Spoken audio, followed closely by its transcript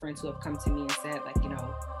friends who have come to me and said, like,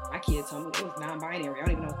 my kid told me it was non-binary. I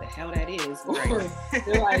don't even know what the hell that is. Right. Or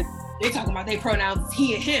they're talking about their pronouns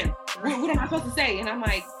he and him. What am I supposed to say? And I'm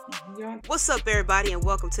like, What's up, everybody, and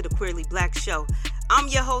welcome to the Queerly Black Show. I'm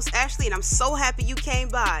your host, Ashley, and I'm so happy you came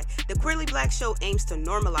by. The Queerly Black Show aims to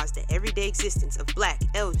normalize the everyday existence of Black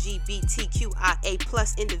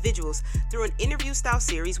LGBTQIA+ individuals through an interview-style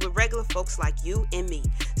series with regular folks like you and me.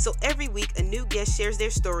 So every week, a new guest shares their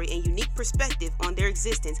story and unique perspective on their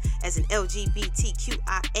existence as an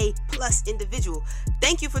LGBTQIA+ individual.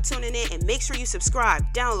 Thank you for tuning in, and make sure you subscribe,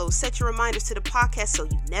 download, set your reminders to the podcast so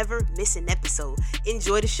you never miss an episode.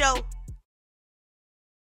 Enjoy the show.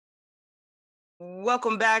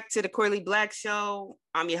 Welcome back to the Queerly Black Show.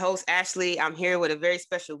 I'm your host, Ashley. I'm here with a very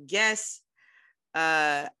special guest.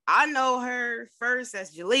 I know her first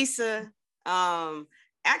as Jah'Zuri.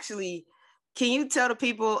 Actually, can you tell the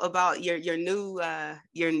people about your new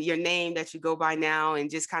your name that you go by now, and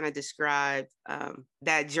just kind of describe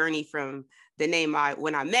that journey from the name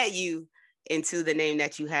when I met you into the name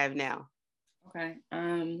that you have now? Okay.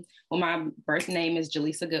 Well, my birth name is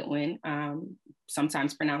Jah'Zuri Goodwin,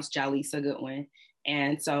 sometimes pronounced Jah'Lisa Goodwin.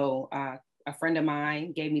 And so a friend of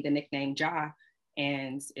mine gave me the nickname Jah,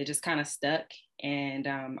 and it just kind of stuck. And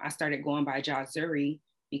I started going by Jah'Zuri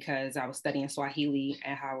because I was studying Swahili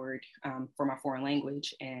at Howard for my foreign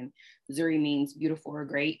language. And Zuri means beautiful or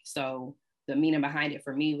great. So the meaning behind it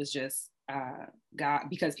for me was just God,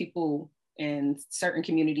 because people in certain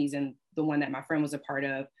communities, and the one that my friend was a part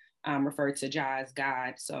of, referred to Jah as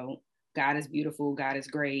God. So God is beautiful, God is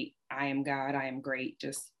great, I am God, I am great.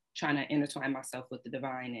 Just trying to intertwine myself with the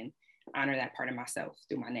divine and honor that part of myself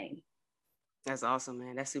through my name. That's awesome,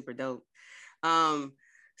 man. That's super dope.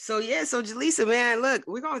 So Jah'Lisa, man, look,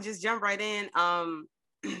 we're gonna just jump right in.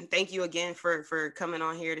 Thank you again for coming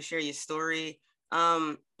on here to share your story.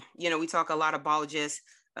 We talk a lot about just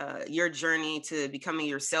your journey to becoming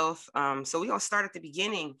yourself. So we're gonna start at the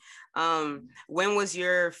beginning. When was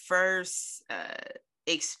your first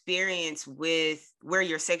experience with where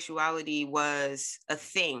your sexuality was a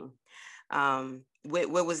thing?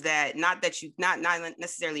 What was that? Not that you not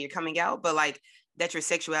necessarily you're coming out, but like that your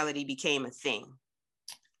sexuality became a thing.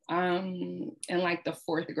 In like the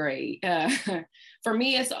fourth grade. For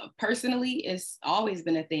me, it's always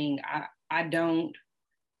been a thing. I don't,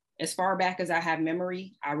 as far back as I have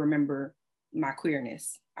memory, I remember my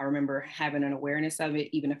queerness. I remember having an awareness of it,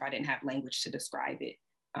 even if I didn't have language to describe it.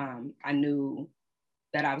 I knew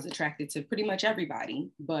that I was attracted to pretty much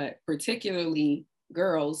everybody, but particularly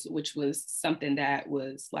girls, which was something that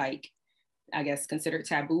was like, I guess, considered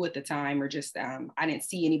taboo at the time, or just I didn't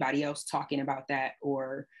see anybody else talking about that,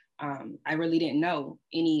 or I really didn't know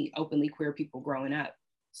any openly queer people growing up.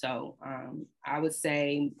 So I would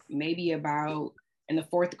say maybe about in the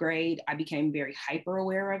fourth grade, I became very hyper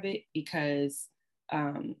aware of it because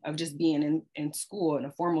of just being in school in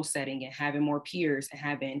a formal setting and having more peers and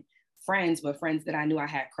having friends, but friends that I knew I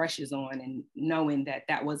had crushes on, and knowing that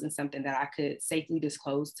that wasn't something that I could safely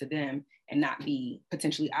disclose to them and not be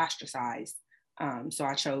potentially ostracized. So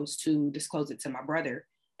I chose to disclose it to my brother.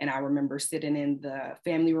 And I remember sitting in the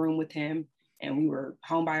family room with him, and we were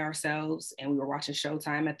home by ourselves, and we were watching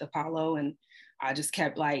Showtime at the Apollo. And I just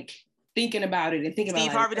kept like thinking about it and thinking Steve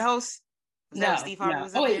about Harvey, the host? Steve Harvey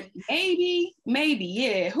was up there? Maybe,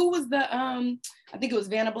 yeah. Who was the, I think it was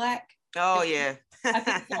Vanna Black. Oh, yeah. I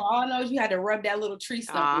think so. All I know is you had to rub that little tree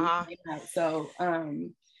stump. So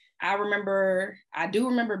I do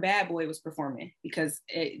remember Bad Boy was performing, because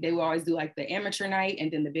they would always do like the amateur night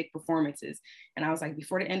and then the big performances. And I was like,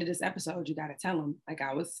 before the end of this episode, you got to tell them. Like,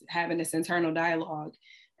 I was having this internal dialogue.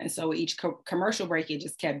 And so each commercial break, it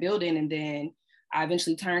just kept building. And then I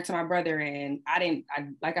eventually turned to my brother, and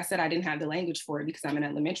like I said, I didn't have the language for it because I'm in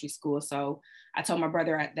elementary school. So I told my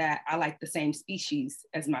brother that I like the same species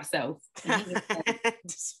as myself.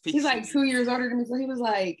 He's like 2 years older than me. So he was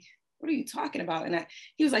like, what are you talking about? And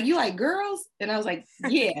he was like, you like girls? And I was like,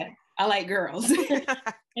 yeah, I like girls. And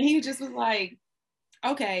he just was like,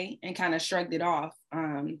 okay, and kind of shrugged it off.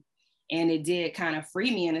 And it did kind of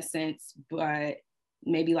free me in a sense, but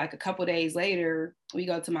maybe like a couple days later, we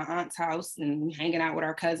go to my aunt's house and we hanging out with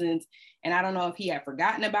our cousins. And I don't know if he had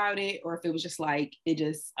forgotten about it, or if it was just like,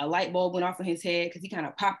 a light bulb went off in his head, because he kind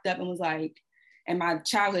of popped up and was like, and my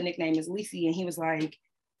childhood nickname is Lisi. And he was like,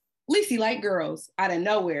 Lisi like girls, out of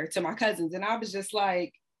nowhere, to my cousins. And I was just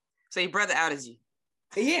like. So your brother outed you?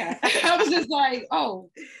 Yeah. I was just like, oh,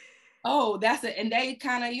 that's it. And they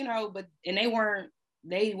kind of, they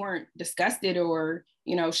weren't disgusted or,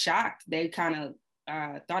 shocked. They kind of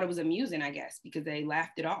thought it was amusing, I guess, because they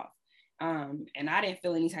laughed it off. And I didn't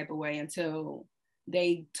feel any type of way until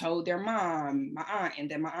they told their mom, my aunt, and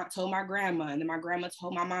then my aunt told my grandma, and then my grandma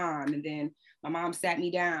told my mom, and then my mom sat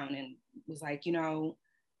me down and was like, you know,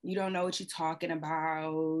 you don't know what you're talking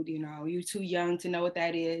about, you know, you're too young to know what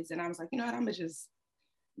that is. And I was like, you know what, I'm gonna just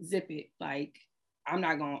zip it. Like, I'm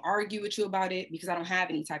not gonna argue with you about it because I don't have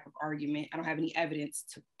any type of argument. I don't have any evidence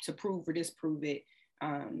to prove or disprove it.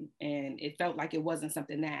 And it felt like it wasn't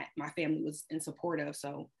something that my family was in support of.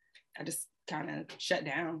 So I just kind of shut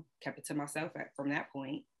down, kept it to myself from that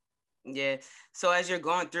point. Yeah. So as you're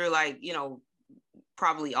going through, like, you know,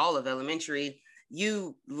 probably all of elementary,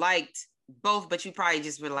 you liked both, but you probably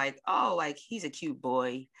just were like, oh, like he's a cute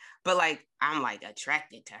boy, but like I'm like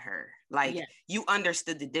attracted to her. Like Yeah. you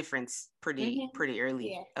understood the difference pretty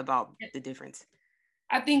early about the difference.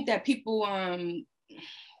 I think that people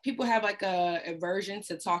have like a aversion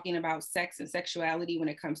to talking about sex and sexuality when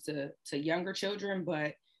it comes to younger children,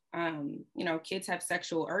 but you know, kids have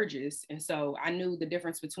sexual urges, and so I knew the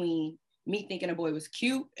difference between me thinking a boy was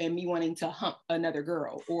cute and me wanting to hump another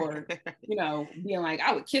girl, or you know, being like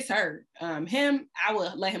I would kiss her. Him, I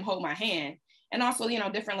would let him hold my hand, and also, you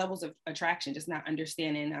know, different levels of attraction, just not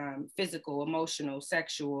understanding physical, emotional,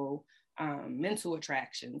 sexual, mental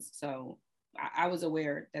attractions. So I was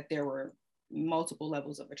aware that there were multiple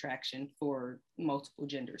levels of attraction for multiple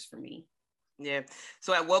genders for me. Yeah.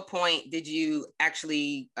 So at what point did you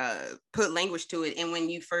actually put language to it? And when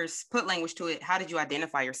you first put language to it, how did you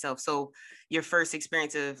identify yourself? So your first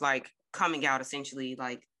experience of like coming out, essentially,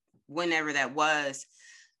 like whenever that was,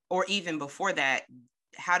 or even before that,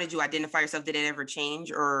 how did you identify yourself? Did it ever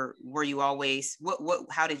change, or were you always,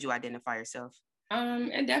 how did you identify yourself?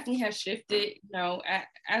 It definitely has shifted. You know,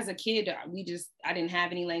 as a kid, I didn't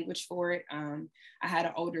have any language for it. I had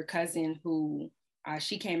an older cousin who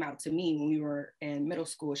she came out to me when we were in middle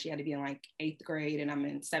school. She had to be in like 8th grade, and I'm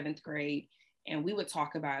in 7th grade, and we would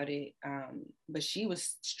talk about it. But she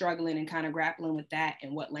was struggling and kind of grappling with that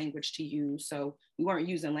and what language to use. So we weren't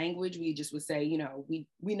using language. We just would say, you know,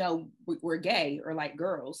 we know we're gay or like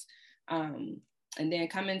girls. And then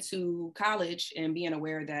coming to college and being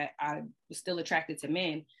aware that I was still attracted to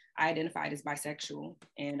men, I identified as bisexual,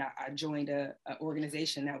 and I joined a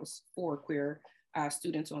organization that was for queer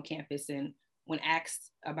students on campus. And when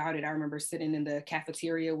asked about it, I remember sitting in the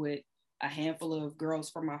cafeteria with a handful of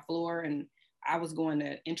girls from my floor, and I was going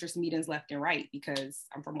to interest meetings left and right because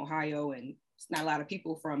I'm from Ohio, and it's not a lot of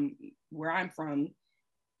people from where I'm from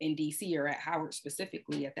in DC or at Howard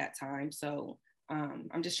specifically at that time. So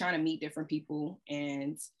I'm just trying to meet different people.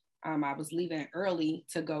 And I was leaving early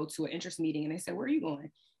to go to an interest meeting, and they said, "Where are you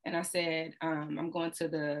going?" And I said, "I'm going to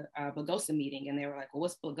the BLGOSA meeting." And they were like, "Well,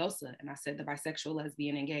 what's BLGOSA?" And I said, "The Bisexual,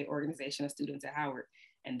 Lesbian, and Gay Organization of Students at Howard."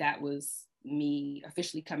 And that was me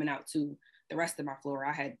officially coming out to the rest of my floor.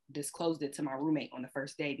 I had disclosed it to my roommate on the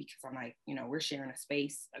first day because I'm like, you know, we're sharing a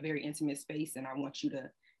space, a very intimate space, and I want you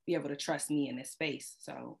to be able to trust me in this space.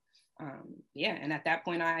 So yeah, and at that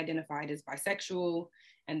point I identified as bisexual.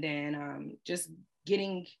 And then just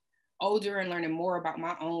getting older and learning more about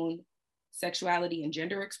my own sexuality and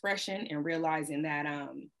gender expression, and realizing that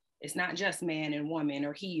it's not just man and woman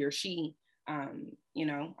or he or she. You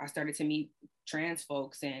know, I started to meet trans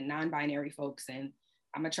folks and non-binary folks, and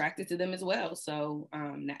I'm attracted to them as well. So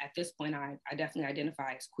at this point, I definitely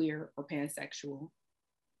identify as queer or pansexual.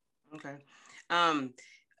 Okay.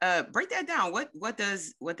 Break that down. What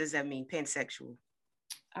does that mean? Pansexual.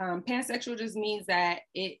 Pansexual just means that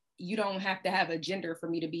you don't have to have a gender for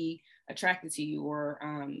me to be attracted to you, or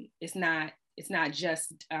it's not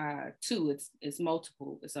just two. It's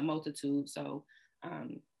multiple. It's a multitude. So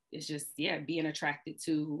it's just being attracted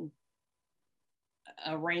to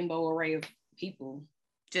a rainbow array of people.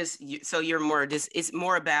 So you're more just, it's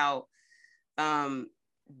more about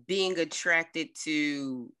being attracted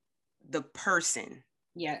to the person.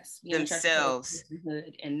 Yes, themselves,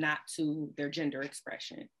 and not to their gender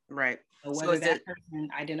expression. Right. So whether that person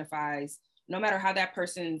identifies, no matter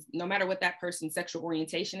what that person's sexual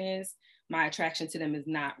orientation is, my attraction to them is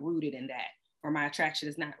not rooted in that, or my attraction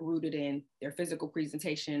is not rooted in their physical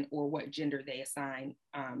presentation or what gender they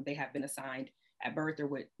have been assigned at birth, or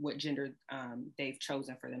what gender they've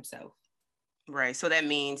chosen for themselves. Right. So that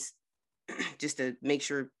means, just to make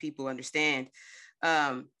sure people understand,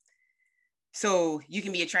 so you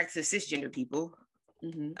can be attracted to cisgender people.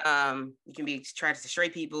 Mm-hmm. You can be attracted to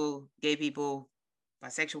straight people, gay people,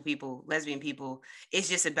 bisexual people, lesbian people. It's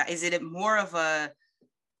just about, is it more of an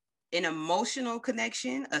emotional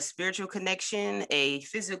connection, a spiritual connection, a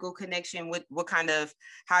physical connection? What kind of,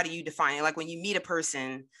 how do you define it? Like when you meet a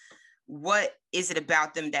person, what is it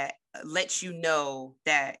about them that lets you know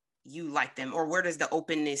that you like them, or where does the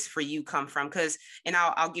openness for you come from? Because, and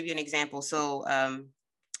I'll give you an example. So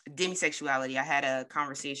demisexuality, I had a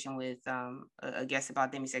conversation with a guest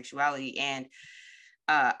about demisexuality, and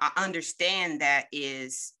I understand that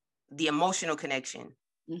is the emotional connection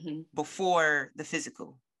before the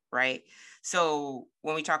physical, right? So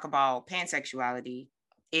when we talk about pansexuality,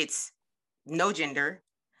 it's no gender,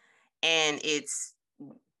 and it's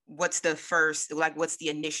what's the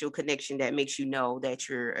initial connection that makes you know that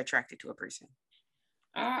you're attracted to a person?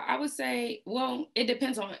 I would say, well, it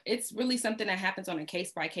depends on, it's really something that happens on a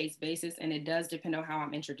case by case basis. And it does depend on how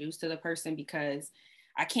I'm introduced to the person, because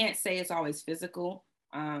I can't say it's always physical.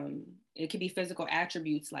 It could be physical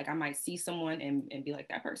attributes. Like I might see someone and be like,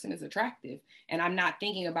 that person is attractive. And I'm not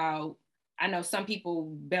thinking about, I know some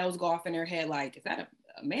people, bells go off in their head, like, is that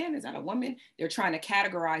a man? Is that a woman? They're trying to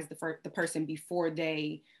categorize the person before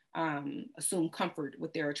they assume comfort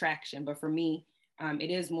with their attraction. But for me,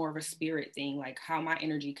 it is more of a spirit thing, like how my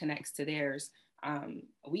energy connects to theirs.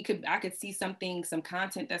 I could see something, some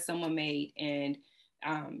content that someone made, and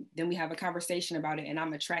then we have a conversation about it, and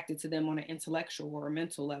I'm attracted to them on an intellectual or a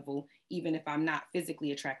mental level, even if I'm not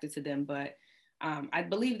physically attracted to them. But I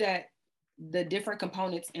believe that the different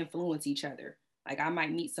components influence each other. Like I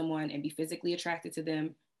might meet someone and be physically attracted to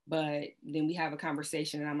them, but then we have a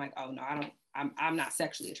conversation and I'm like, oh no, I'm not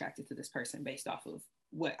sexually attracted to this person based off of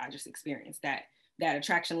what I just experienced. That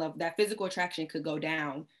attraction level, that physical attraction could go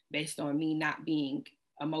down based on me not being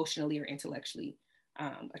emotionally or intellectually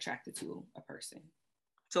attracted to a person.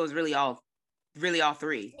 So it's really all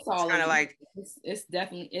three. It's kind of like it's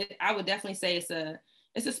definitely. I would definitely say it's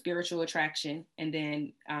a spiritual attraction, and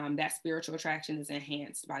then that spiritual attraction is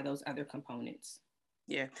enhanced by those other components.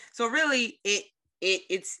 Yeah. So really,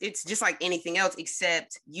 it's just like anything else,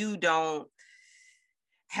 except you don't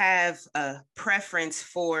have a preference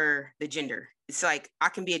for the gender. It's like I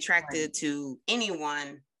can be attracted to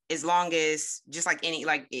anyone as long as, just like any,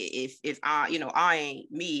 like if I ain't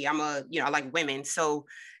me, I'm I like women. So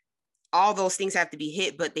all those things have to be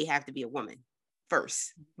hit, but they have to be a woman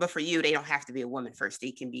first. But for you, they don't have to be a woman first.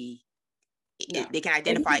 They can be, they can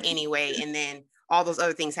identify anyway. And then all those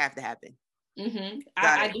other things have to happen.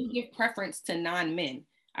 I do give preference to non-men.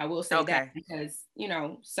 I will say that, because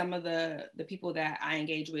some of the people that I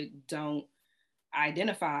engage with don't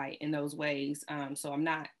identify in those ways. So I'm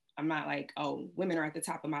not like, oh, women are at the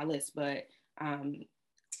top of my list, but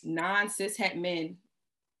non-cishet men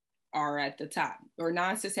are at the top, or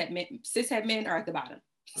cishet men are at the bottom.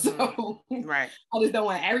 So right. I just don't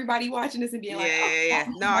want everybody watching this and being like, oh, yeah.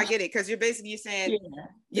 No, I get it, because you're basically saying,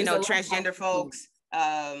 transgender folks,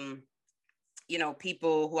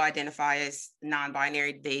 people who identify as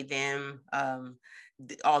non-binary, they, them,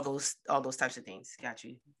 all those types of things. Got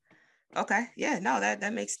you. Okay. Yeah, no,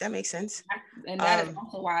 that makes sense. And that is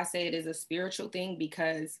also why I say it is a spiritual thing,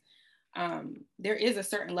 because there is a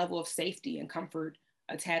certain level of safety and comfort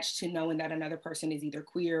attached to knowing that another person is either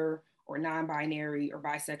queer or non-binary or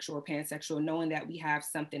bisexual or pansexual, knowing that we have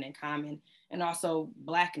something in common. And also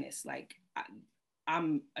Blackness. Like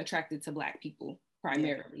I'm attracted to Black people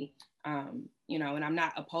primarily. And I'm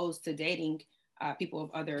not opposed to dating people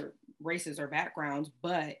of other races or backgrounds,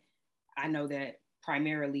 but I know that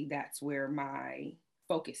primarily that's where my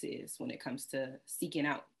focus is when it comes to seeking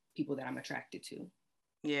out people that I'm attracted to.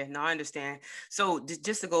 Yeah, no, I understand. So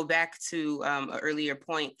just to go back to an earlier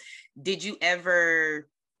point, did you ever,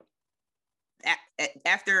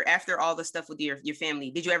 after all the stuff with your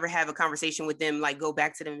family, did you ever have a conversation with them, like go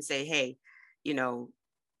back to them and say, hey,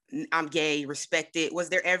 I'm gay, respect it? Was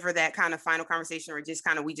there ever that kind of final conversation, or just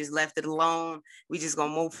kind of we just left it alone, we just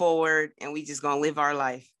gonna move forward and we just gonna live our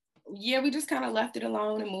life? Yeah, we just kind of left it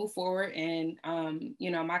alone and moved forward. And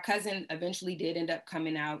my cousin eventually did end up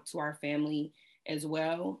coming out to our family as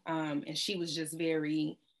well, and she was just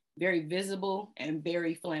very, very visible and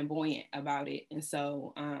very flamboyant about it. And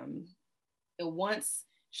so once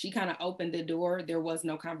she kind of opened the door, there was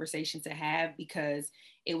no conversation to have, because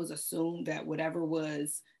it was assumed that whatever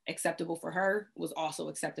was acceptable for her was also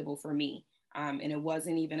acceptable for me. And it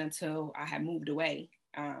wasn't even until I had moved away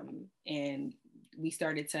and we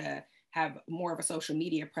started to have more of a social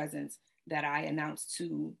media presence that I announced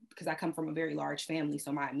to, because I come from a very large family,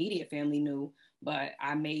 so my immediate family knew, but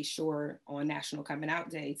I made sure on National Coming Out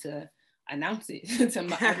Day to announce it to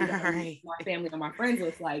my family and my friends.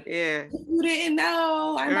 Was like, you didn't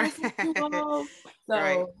know, I'm bisexual.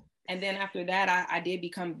 So, and then after that, I did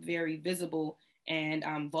become very visible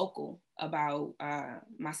and vocal about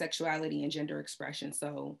my sexuality and gender expression.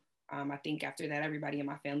 So I think after that, everybody in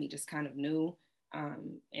my family just kind of knew,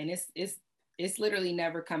 and it's literally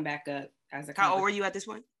never come back up as a. How old were you at this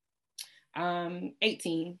point?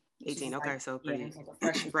 18. This 18. was Okay, like, so yeah, it pretty was like a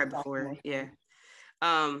freshman right before. sophomore Yeah.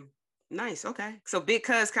 thing. Nice. Okay. So Big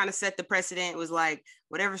Cuz kind of set the precedent. It was like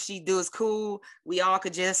whatever she do is cool. We all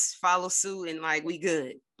could just follow suit and like we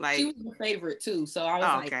good. She Like, was my favorite too. So I was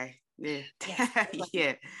oh, like, okay. Yeah. yes, I was like,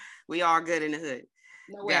 Yeah. We all good in the hood.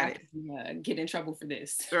 no way Got I it. can get in trouble for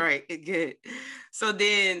this. Right. Good. So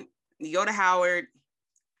then you go to Howard.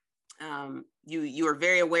 You were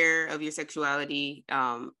very aware of your sexuality.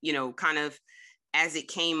 You know, kind of as it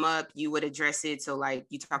came up, you would address it. So like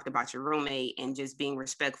you talked about your roommate and just being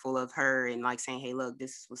respectful of her and like saying, hey, look,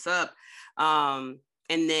 this is what's up.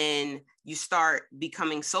 And then you start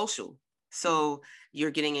becoming social. So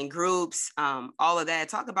you're getting in groups, all of that.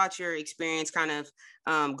 Talk about your experience kind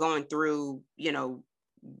of going through, you know,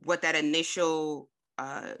 what that initial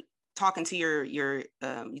talking to your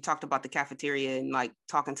you talked about the cafeteria and like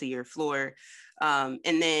talking to your floor, and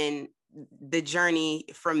then the journey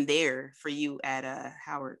from there for you at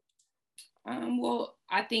Howard. Well,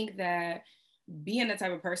 I think that being the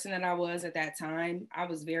type of person that I was at that time, I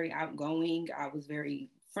was very outgoing. I was very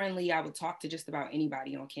friendly. I would talk to just about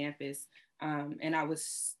anybody on campus. And I was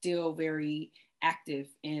still very active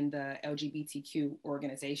in the LGBTQ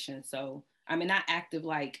organization. So, I mean, not active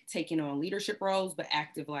like taking on leadership roles, but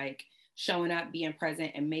active like showing up, being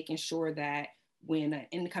present, and making sure that when an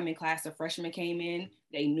incoming class of freshmen came in,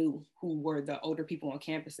 they knew who were the older people on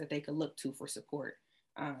campus that they could look to for support.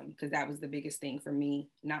 Because that was the biggest thing for me,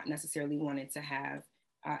 not necessarily wanting to have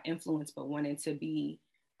influence, but wanting to be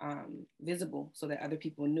visible so that other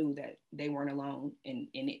people knew that they weren't alone in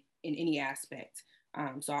any aspect.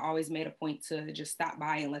 So I always made a point to just stop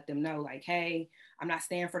by and let them know, like, hey, I'm not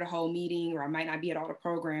staying for the whole meeting, or I might not be at all the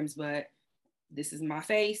programs, but this is my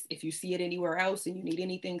face. If you see it anywhere else and you need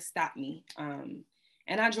anything, stop me.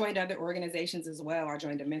 And I joined other organizations as well. I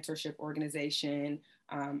joined a mentorship organization.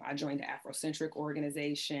 I joined the Afrocentric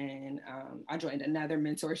organization. I joined another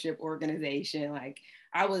mentorship organization. Like,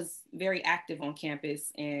 I was very active on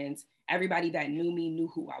campus, and everybody that knew me knew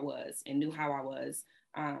who I was and knew how I was.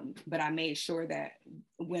 But I made sure that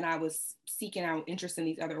when I was seeking out interest in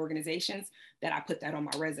these other organizations, that I put that on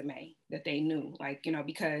my resume, that they knew, like, you know,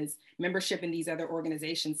 because membership in these other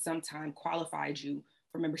organizations sometimes qualified you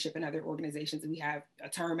for membership in other organizations. We have a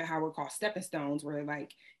term at Howard called stepping stones, where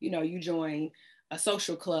like, you know, you join a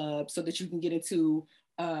social club so that you can get into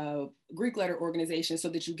a Greek letter organization, so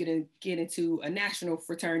that you get into a national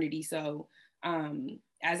fraternity. So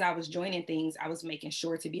as I was joining things, I was making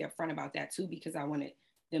sure to be upfront about that too, because I wanted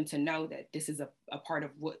them to know that this is a part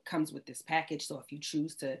of what comes with this package. So if you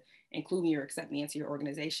choose to include me or accept me into your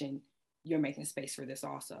organization, you're making space for this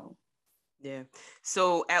also. Yeah.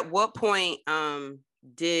 So at what point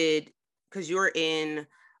did, because you're in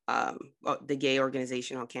the gay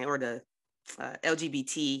organization on campus, or the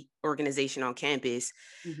LGBT organization on campus,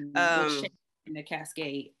 Which in the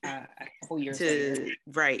Cascade a couple years later.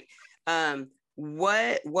 Right.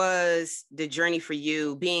 What was the journey for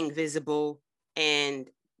you being visible and,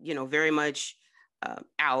 you know, very much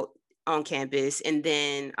out on campus, and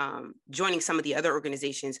then joining some of the other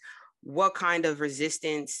organizations? What kind of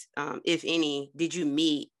resistance, if any, did you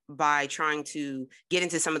meet by trying to get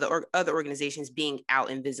into some of the other organizations being out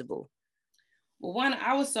and visible? Well, one,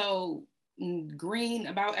 I was so green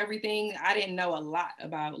about everything. I didn't know a lot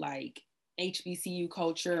about like HBCU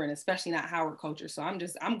culture, and especially not Howard culture. So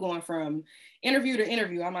I'm going from interview to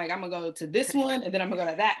interview. I'm like, I'm gonna go to this one, and then I'm gonna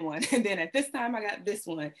go to that one. And then at this time I got this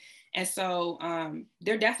one. And so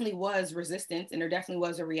there definitely was resistance, and there definitely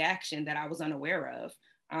was a reaction that I was unaware of.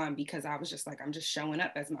 Because I was just like, I'm just showing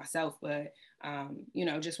up as myself. But, you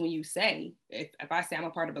know, just when you say, if I say I'm a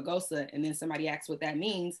part of a GOSA, and then somebody asks what that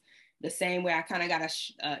means, the same way I kind of got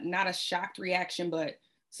not a shocked reaction, but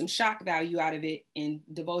some shock value out of it, and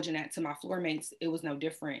divulging that to my floor mates, it was no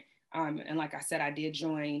different. And like I said, I did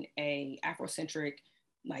join a Afrocentric,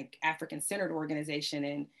 like African-centered organization.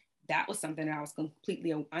 And that was something that I was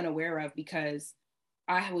completely unaware of, because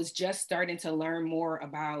I was just starting to learn more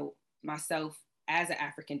about myself as an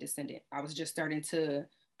African descendant. I was just starting to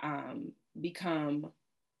become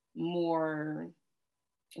more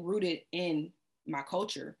rooted in my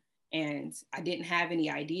culture. And I didn't have any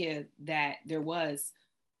idea that there was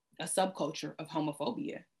a subculture of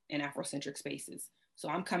homophobia in Afrocentric spaces. So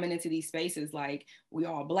I'm coming into these spaces like, we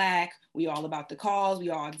all Black, we all about the cause, we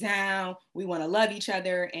all down, we want to love each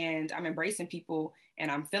other, and I'm embracing people, and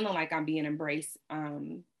I'm feeling like I'm being embraced.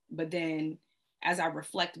 But then as I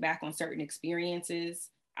reflect back on certain experiences,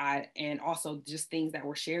 and also just things that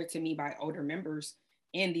were shared to me by older members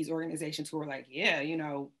in these organizations, who were like, yeah, you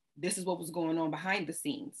know, this is what was going on behind the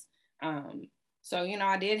scenes. So, you know,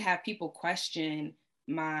 I did have people question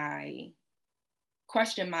my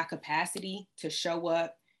question my capacity to show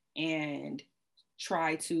up and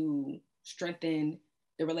try to strengthen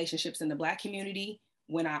the relationships in the Black community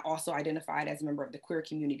when I also identified as a member of the queer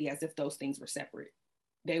community, as if those things were separate.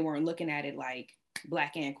 They weren't looking at it like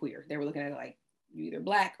Black and queer. They were looking at it like you either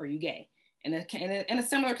Black or you gay. And a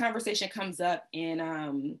similar conversation comes up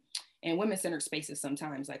in women-centered spaces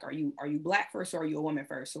sometimes. Like, are you Black first, or are you a woman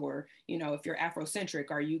first? Or, you know, if you're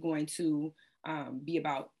Afrocentric, are you going to be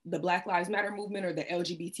about the Black Lives Matter movement or the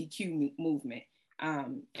LGBTQ movement?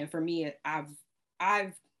 And for me,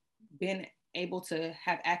 I've been able to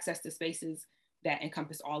have access to spaces that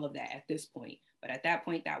encompass all of that at this point. But at that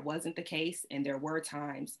point, that wasn't the case. And there were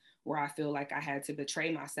times where I feel like I had to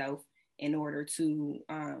betray myself in order to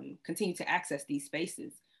continue to access these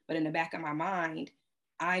spaces. But in the back of my mind,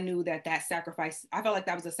 I knew that sacrifice, I felt like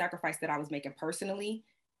that was a sacrifice that I was making personally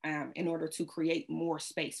in order to create more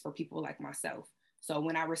space for people like myself. So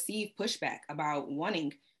when I received pushback about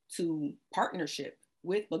wanting to partnership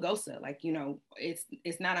with Lugosa, like, you know,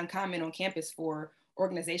 it's not uncommon on campus for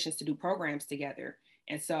organizations to do programs together.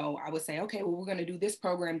 And so I would say, okay, well, we're going to do this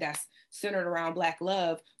program that's centered around Black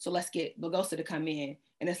love. So let's get Lugosa to come in.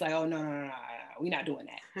 And it's like, oh, no, we're not doing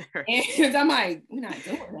that. And I'm like, we're not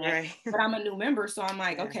doing that. Right. But I'm a new member. So I'm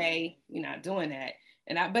like, okay, we're not doing that.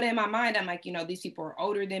 But in my mind, I'm like, you know, these people are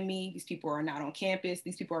older than me. These people are not on campus.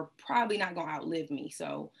 These people are probably not going to outlive me.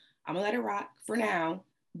 So I'm going to let it rock for now.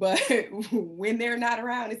 But when they're not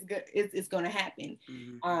around, it's going to happen.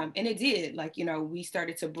 Mm-hmm. And it did. Like, you know, we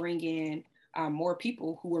started to bring in more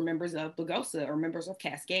people who were members of Lugosa or members of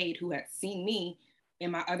Cascade who had seen me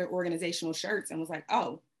in my other organizational shirts and was like,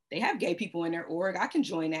 oh, they have gay people in their org. I can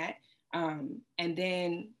join that. And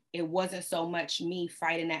then it wasn't so much me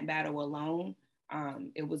fighting that battle alone.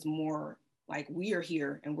 It was more like, we are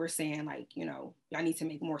here and we're saying, like, you know, y'all need to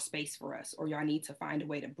make more space for us, or y'all need to find a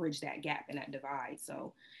way to bridge that gap and that divide.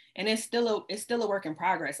 So, and it's still a work in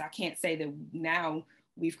progress. I can't say that now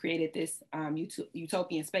we've created this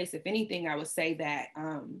utopian space. If anything, I would say that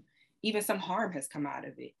even some harm has come out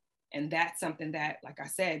of it. And that's something that, like I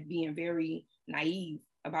said, being very naive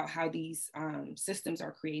about how these systems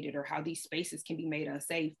are created or how these spaces can be made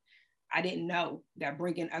unsafe, I didn't know that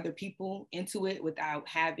bringing other people into it without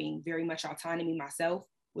having very much autonomy myself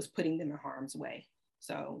was putting them in harm's way.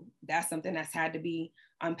 So that's something that's had to be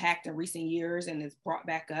unpacked in recent years and is brought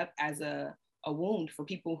back up as a wound for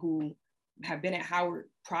people who have been at Howard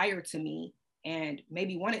prior to me and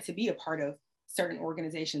maybe wanted to be a part of certain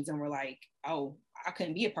organizations and were like, oh, I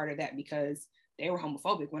couldn't be a part of that because they were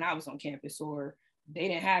homophobic when I was on campus, or they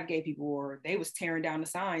didn't have gay people, or they was tearing down the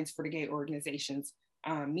signs for the gay organizations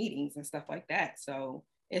meetings and stuff like that. So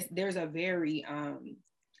there's a very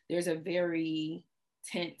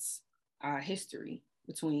tense history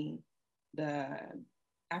between the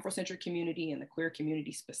Afrocentric community and the queer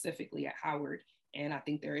community specifically at Howard. And I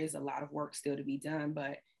think there is a lot of work still to be done.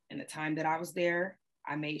 But in the time that I was there,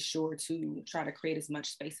 I made sure to try to create as much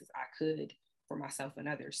space as I could for myself and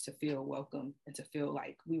others to feel welcome and to feel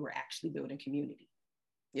like we were actually building community.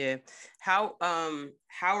 Yeah. How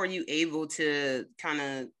are you able to kind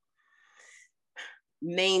of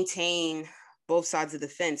maintain both sides of the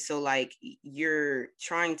fence? So like you're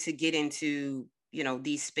trying to get into, you know,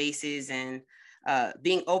 these spaces and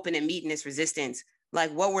being open and meeting this resistance.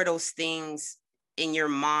 Like, what were those things in your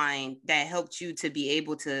mind that helped you to be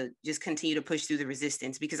able to just continue to push through the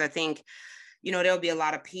resistance? Because I think, you know, there'll be a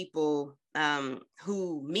lot of people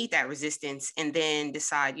who meet that resistance and then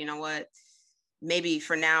decide, you know what, maybe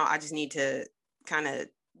for now, I just need to kind of,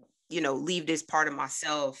 you know, leave this part of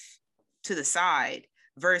myself to the side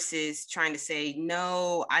versus trying to say,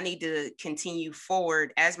 no, I need to continue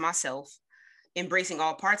forward as myself, embracing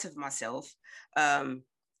all parts of myself,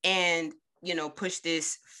 and, you know, push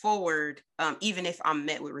this forward, even if I'm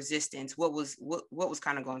met with resistance. What was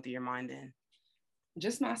kind of going through your mind then?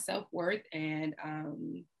 Just my self-worth and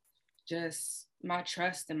just my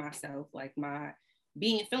trust in myself, like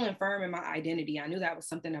feeling firm in my identity. I knew that was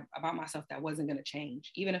something about myself that wasn't going to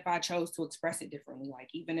change, even if I chose to express it differently. Like,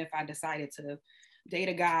 even if I decided to date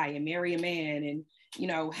a guy and marry a man and, you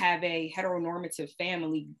know, have a heteronormative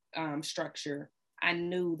family structure, I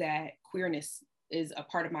knew that queerness is a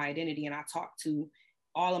part of my identity. And I talked to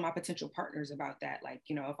all of my potential partners about that. Like,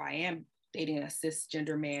 you know, if I am dating a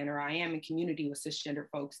cisgender man or I am in community with cisgender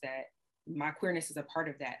folks, that my queerness is a part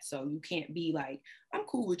of that. So you can't be like, I'm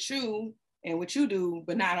cool with you and what you do,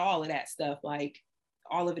 but not all of that stuff. Like,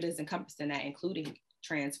 all of it is encompassed in that, including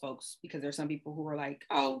trans folks, because there's some people who are like,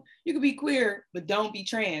 oh, you could be queer, but don't be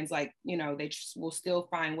trans. Like, you know, they will still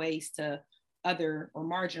find ways to other or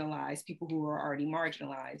marginalize people who are already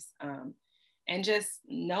marginalized. And just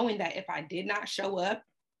knowing that if I did not show up,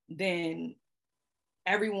 then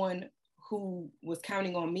everyone who was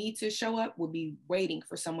counting on me to show up would be waiting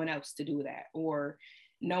for someone else to do that. Or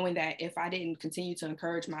knowing that if I didn't continue to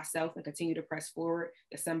encourage myself and continue to press forward,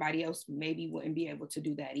 that somebody else maybe wouldn't be able to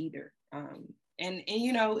do that either. And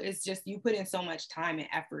you know, it's just, you put in so much time and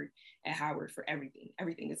effort at Howard for everything.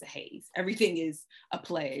 Everything is a haze. Everything is a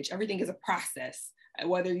pledge. Everything is a process,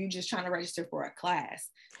 whether you're just trying to register for a class.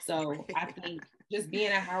 So I think just being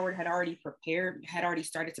at Howard had already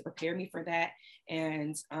started to prepare me for that.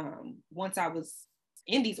 And once I was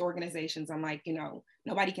in these organizations, I'm like, you know,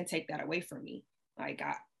 nobody can take that away from me. Like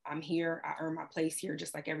I'm here, I earn my place here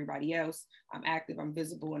just like everybody else. I'm active, I'm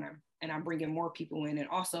visible, and I'm bringing more people in. And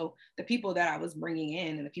also the people that I was bringing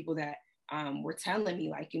in and the people that were telling me,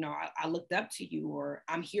 like, you know, I looked up to you, or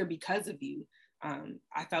I'm here because of you.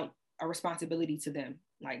 I felt a responsibility to them,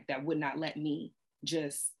 like that would not let me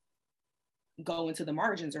just go into the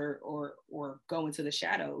margins or go into the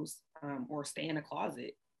shadows, or stay in a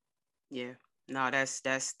closet. Yeah, no,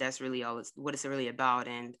 that's really what it's really about.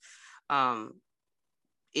 And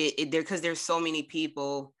because there's so many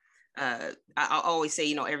people. I always say,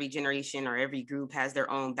 you know, every generation or every group has their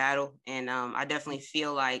own battle, and I definitely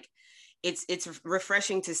feel like it's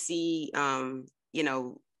refreshing to see, you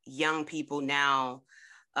know, young people now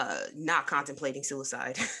not contemplating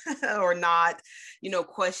suicide or not, you know,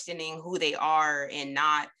 questioning who they are and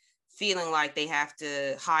not feeling like they have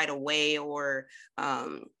to hide away or,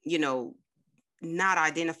 you know, not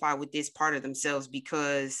identify with this part of themselves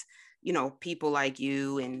because, you know, people like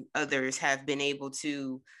you and others have been able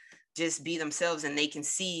to just be themselves, and they can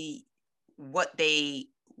see what the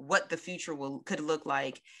future could look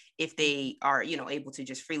like if they are, you know, able to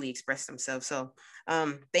just freely express themselves. So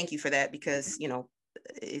thank you for that, because, you know,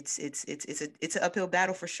 it's an uphill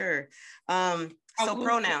battle for sure. So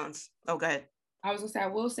pronouns. Oh, go ahead. I was gonna say, I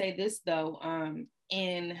will say this though,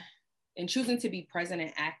 in choosing to be present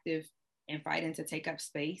and active and fighting to take up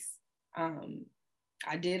space,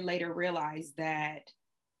 I did later realize that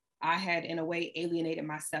I had in a way alienated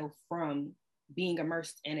myself from being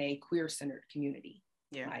immersed in a queer-centered community.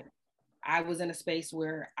 Yeah. Like, I was in a space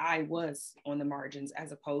where I was on the margins,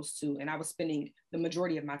 as opposed to, and I was spending the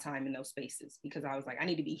majority of my time in those spaces because I was like, I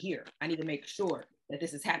need to be here. I need to make sure that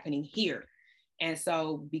this is happening here. And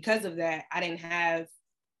so because of that, I didn't have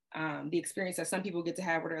the experience that some people get to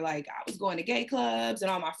have where they're like, I was going to gay clubs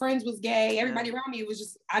and all my friends was gay. Everybody around me was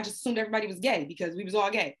just, I just assumed everybody was gay because we was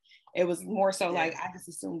all gay. It was more so like, I just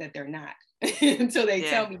assumed that they're not until they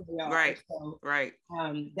tell me they are. Right. So, right.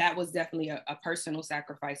 That was definitely a personal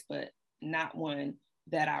sacrifice, but not one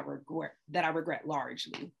that I regret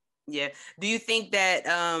largely. Yeah. Do you think that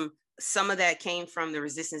some of that came from the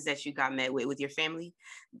resistance that you got met with your family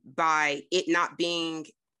by it not being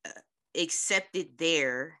accepted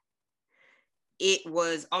there? It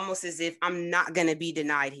was almost as if I'm not going to be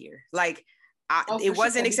denied here. Like, it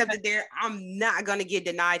wasn't accepted there. I'm not going to get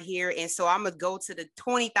denied here. And so I'm going to go to the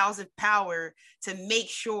 20,000 power to make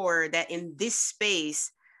sure that in this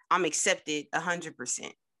space, I'm accepted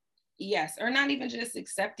 100%. Yes. Or not even just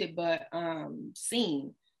accepted, but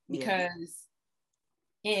seen, because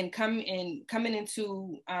coming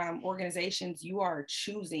into organizations, you are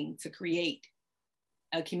choosing to create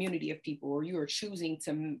a community of people, or you are choosing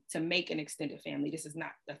to make an extended family. This is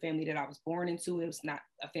not a family that I was born into. It was not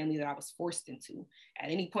a family that I was forced into.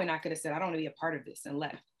 At any point I could have said, I don't want to be a part of this, and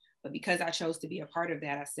left. But because I chose to be a part of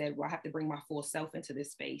that, I said, well, I have to bring my full self into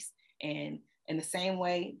this space. And in the same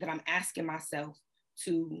way that I'm asking myself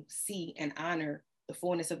to see and honor the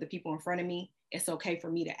fullness of the people in front of me, it's okay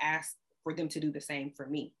for me to ask for them to do the same for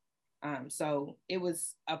me. So it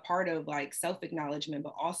was a part of like self-acknowledgement,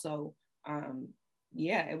 but also,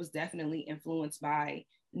 it was definitely influenced by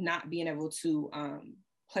not being able to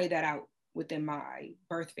play that out within my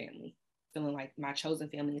birth family, feeling like my chosen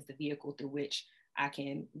family is the vehicle through which I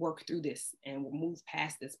can work through this and move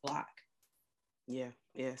past this block. Yeah.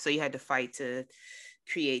 So you had to fight to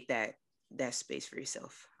create that space for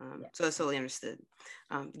yourself. So that's totally understood.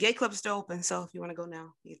 Gay clubs are still open, so if you want to go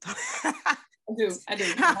now, you can I do.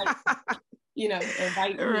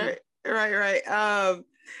 Invite me.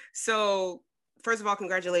 Right. So first of all,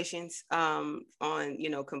 congratulations on,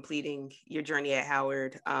 completing your journey at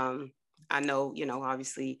Howard. I know,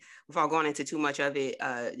 obviously, without going into too much of it,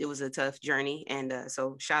 it was a tough journey. And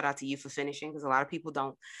so shout out to you for finishing, because a lot of people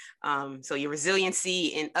don't. So your resiliency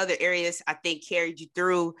in other areas, I think, carried you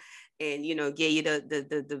through and, gave you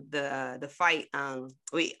the fight.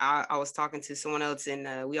 I was talking to someone else,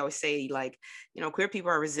 and we always say, like, queer people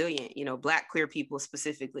are resilient. Black queer people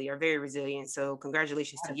specifically are very resilient. So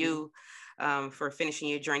congratulations to you for finishing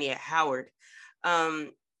your journey at Howard.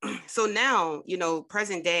 So now,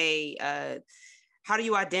 present day, how do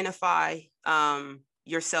you identify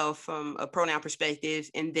yourself from a pronoun perspective?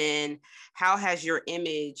 And then how has your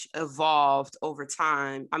image evolved over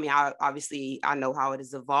time? I mean, obviously I know how it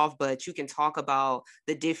has evolved, but you can talk about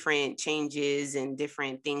the different changes and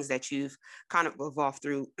different things that you've kind of evolved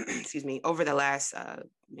through, excuse me, over the last,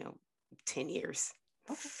 10 years.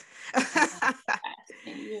 Okay.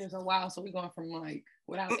 10 years, a while. So we're going from like,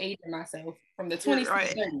 without aging myself, from the 20s to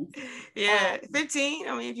the 30s. Yeah, 15.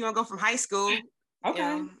 I mean, if you want to go from high school.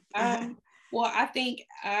 Okay. Well, I think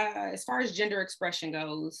as far as gender expression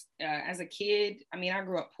goes, as a kid, I mean, I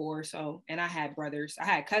grew up poor, and I had brothers. I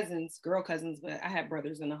had cousins, girl cousins, but I had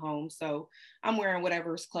brothers in the home. So I'm wearing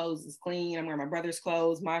whatever's clothes is clean. I'm wearing my brother's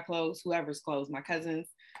clothes, my clothes, whoever's clothes, my cousins.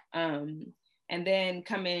 And then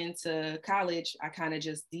coming into college, I kind of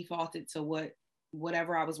just defaulted to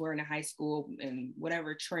whatever I was wearing in high school and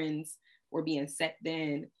whatever trends were being set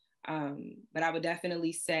then. But I would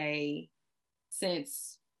definitely say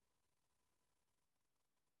since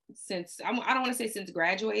I don't want to say since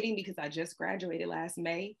graduating, because I just graduated last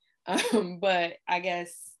May, but I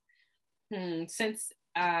guess since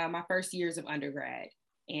my first years of undergrad,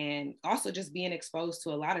 and also just being exposed to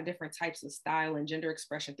a lot of different types of style and gender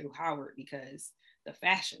expression through Howard, because the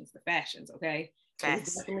fashions, okay? It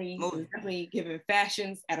was definitely giving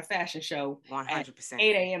fashions at a fashion show 100%.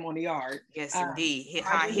 8 a.m. on the yard. Yes, indeed.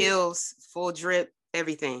 High heels, full drip,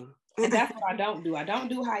 everything. And that's what I don't do. I don't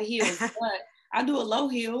do high heels, but I do a low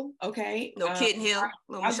heel, okay? No kitten heel,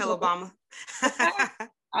 little Michelle Obama.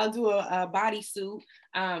 I'll do a bodysuit,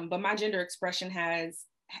 but my gender expression has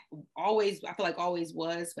always, I feel like always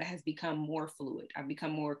was, but has become more fluid. I've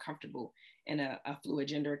become more comfortable in a fluid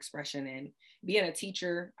gender expression. And being a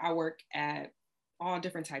teacher, I work at all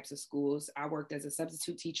different types of schools. I worked as a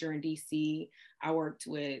substitute teacher in DC. I worked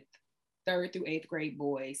with 3rd through 8th grade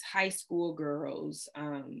boys, high school girls,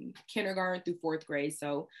 kindergarten through 4th grade.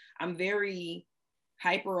 So I'm very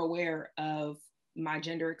hyper aware of my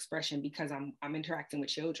gender expression because I'm interacting with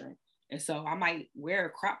children. And so I might wear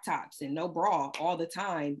crop tops and no bra all the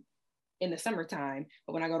time in the summertime,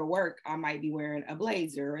 but when I go to work, I might be wearing a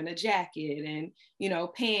blazer and a jacket and,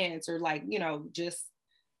 pants, or like, just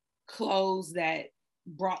clothes that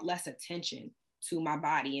brought less attention to my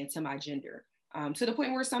body and to my gender. To the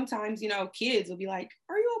point where sometimes, kids will be like,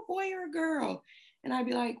 are you a boy or a girl? And I'd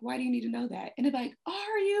be like, why do you need to know that? And they're like,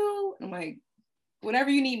 are you? And I'm like, whatever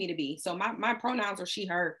you need me to be. So my pronouns are she,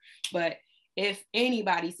 her, but if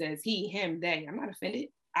anybody says he, him, they, I'm not offended.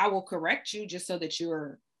 I will correct you just so that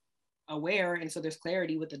you're aware and so there's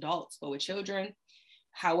clarity with adults. But with children,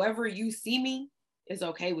 however you see me is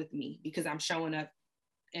okay with me because I'm showing up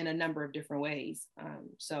in a number of different ways.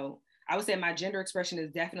 So I would say my gender expression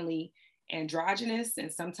is definitely androgynous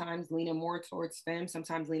and sometimes leaning more towards femme,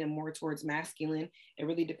 sometimes leaning more towards masculine. It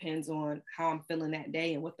really depends on how I'm feeling that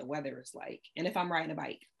day and what the weather is like. And if I'm riding a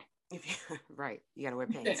bike. Right. You got to wear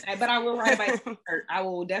pants. But I will ride a bike. I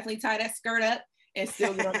will definitely tie that skirt up and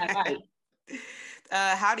still get on that bike.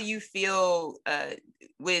 How do you feel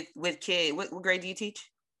with kids? What grade do you teach?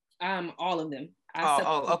 All of them.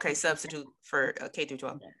 Okay. Substitute for K through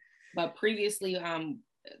 12. But previously,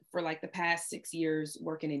 for like the past 6 years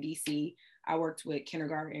working in DC, I worked with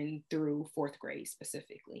kindergarten through 4th grade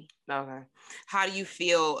specifically. Okay. How do you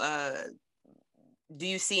feel? Do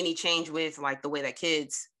you see any change with like the way that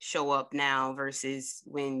kids show up now versus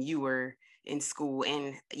when you were in school?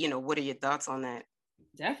 And, what are your thoughts on that?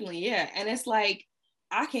 Definitely, yeah. And it's like,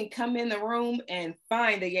 I can come in the room and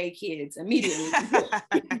find the gay kids immediately.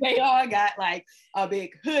 They all got like a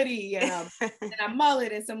big hoodie and a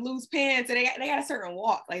mullet and some loose pants, and they got a certain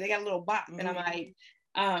walk, like they got a little bop. Mm-hmm. And I'm like,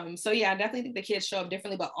 so yeah, I definitely think the kids show up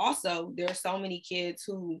differently. But also, there are so many kids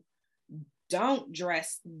who don't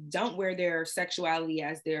wear their sexuality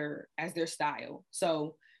as their style.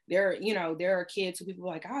 So there are kids who people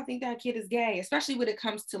are like, oh, I think that kid is gay, especially when it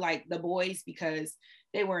comes to like the boys, because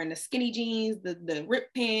they wearing the skinny jeans, the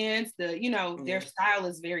ripped pants, their style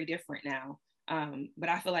is very different now. But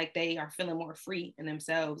I feel like they are feeling more free in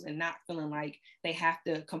themselves and not feeling like they have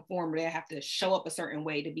to conform or they have to show up a certain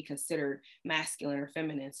way to be considered masculine or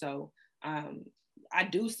feminine. So I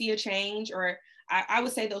do see a change, or I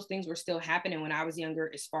would say those things were still happening when I was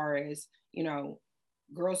younger, as far as,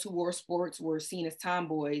 girls who wore sports were seen as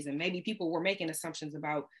tomboys, and maybe people were making assumptions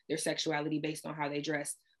about their sexuality based on how they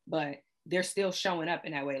dressed, but they're still showing up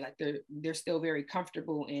in that way. Like they're still very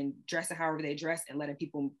comfortable in dressing however they dress and letting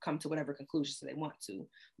people come to whatever conclusions they want to.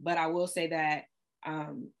 But I will say that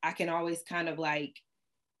I can always kind of like,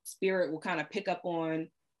 spirit will kind of pick up on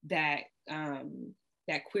that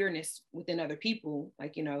that queerness within other people.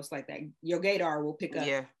 Like, you know, it's like that your gaydar will pick up.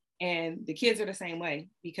 Yeah. And the kids are the same way,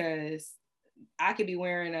 because I could be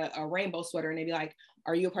wearing a rainbow sweater and they'd be like,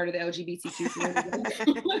 are you a part of the LGBTQ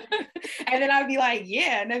community? And then I'd be like,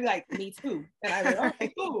 yeah. And they'd be like, me too. And I'd be like,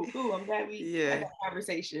 okay, cool. I'm glad we had that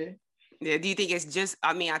conversation. Yeah. Do you think it's just,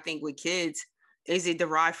 I mean, I think with kids, is it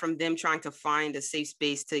derived from them trying to find a safe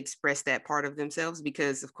space to express that part of themselves?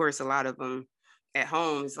 Because of course, a lot of them at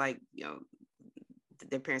home is like, you know,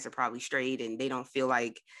 their parents are probably straight and they don't feel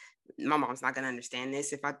like my mom's not going to understand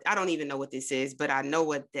this. If I don't even know what this is, but I know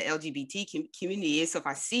what the LGBT community is. So if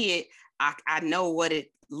I see it, I know what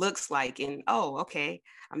it looks like. And, oh, okay,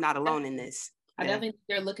 I'm not alone in this. I definitely think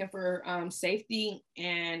they're looking for safety,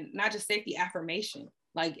 and not just safety, affirmation.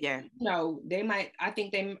 Like, you know, I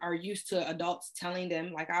think they are used to adults telling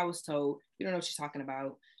them, like I was told, you don't know what you're talking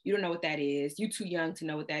about. You don't know what that is. You're too young to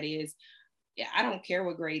know what that is. Yeah, I don't care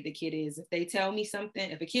what grade the kid is. If they tell me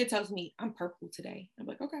something, if a kid tells me I'm purple today, I'm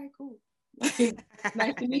like, okay, cool.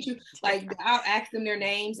 Nice to meet you. Like, I'll ask them their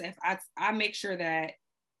names. If I make sure that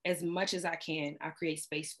as much as I can, I create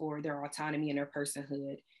space for their autonomy and their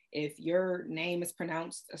personhood. If your name is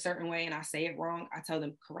pronounced a certain way and I say it wrong, I tell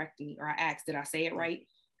them, correct me, or I ask, did I say it right?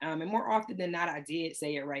 And more often than not, I did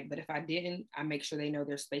say it right. But if I didn't, I make sure they know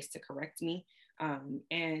there's space to correct me.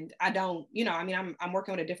 And I don't, you know, I mean, I'm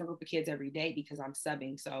working with a different group of kids every day because I'm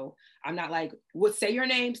subbing. So I'm not like, say your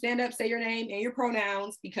name, stand up, say your name and your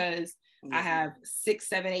pronouns, because I have 6,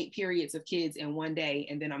 7, 8 periods of kids in one day,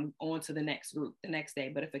 and then I'm on to the next group the next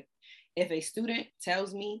day. But if a student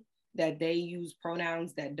tells me that they use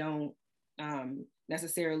pronouns that don't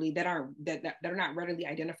necessarily, that are not readily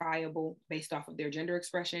identifiable based off of their gender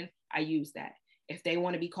expression, I use that. If they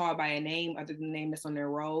want to be called by a name other than the name that's on their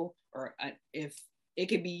roll, or if it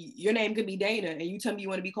could be, your name could be Dana and you tell me you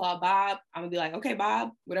want to be called Bob, I'm gonna be like, okay,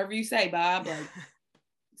 Bob, whatever you say, Bob. Like,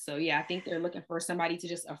 so yeah, I think they're looking for somebody to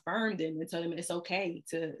just affirm them and tell them it's okay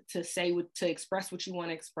to say to express what you want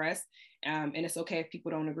to express, and it's okay if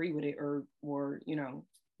people don't agree with it or you know,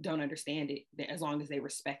 don't understand it, as long as they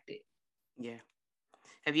respect it. Yeah.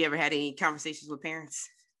 Have you ever had any conversations with parents?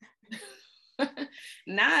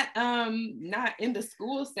 Not in the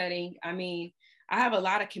school setting. I mean, I have a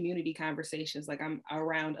lot of community conversations. Like, I'm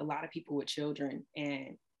around a lot of people with children,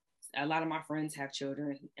 and a lot of my friends have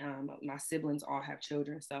children. My siblings all have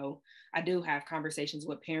children. So I do have conversations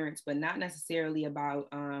with parents, but not necessarily about,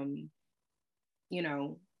 you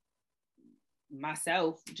know,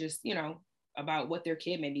 myself, just, you know, about what their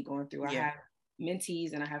kid may be going through. I have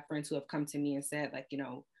mentees and I have friends who have come to me and said, like, you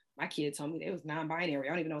know, my kid told me they was non-binary.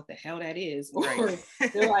 I don't even know what the hell that is. Or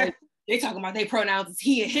they're like, they talking about their pronouns as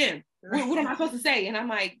he and him. What am I supposed to say? And I'm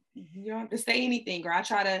like, you don't have to say anything. Or I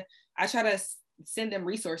try to send them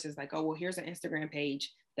resources like, oh, well, here's an Instagram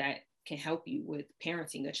page that can help you with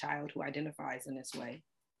parenting a child who identifies in this way.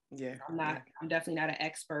 Yeah. I'm definitely not an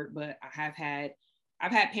expert, but I've had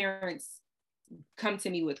parents come to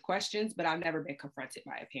me with questions, but I've never been confronted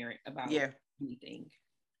by a parent about anything.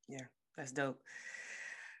 Yeah, that's dope.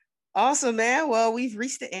 Awesome, man. Well, we've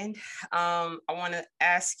reached the end. I want to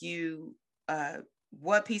ask you,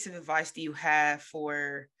 what piece of advice do you have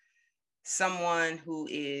for someone who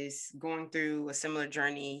is going through a similar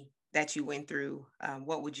journey that you went through?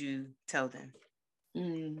 What would you tell them?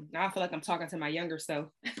 Now I feel like I'm talking to my younger self.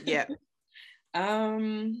 Yeah.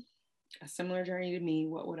 A similar journey to me,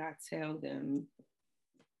 what would I tell them?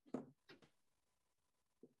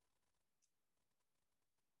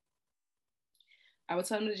 I would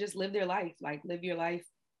tell them to just live their life, like live your life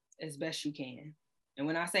as best you can. And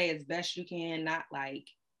when I say as best you can, not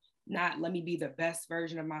let me be the best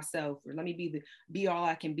version of myself, or let me be all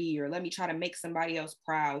I can be, or let me try to make somebody else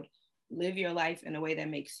proud. Live your life in a way that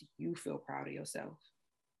makes you feel proud of yourself.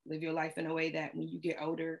 Live your life in a way that when you get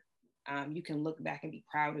older, you can look back and be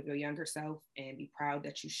proud of your younger self and be proud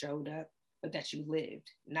that you showed up, but that you lived.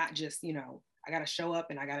 Not just, you know, I got to show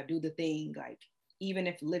up and I got to do the thing. Like, even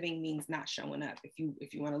if living means not showing up, if you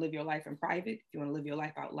want to live your life in private, if you want to live your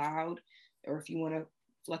life out loud, or if you want to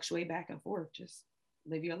fluctuate back and forth, just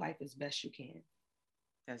live your life as best you can.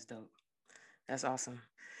 That's dope. That's awesome.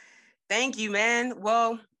 Thank you, man.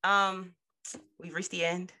 Well, we've reached the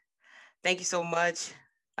end. Thank you so much,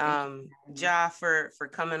 Ja, for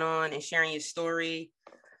coming on and sharing your story.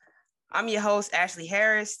 I'm your host, Ashley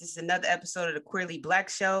Harris. This is another episode of the Queerly Black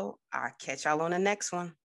Show. I'll catch y'all on the next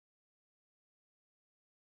one.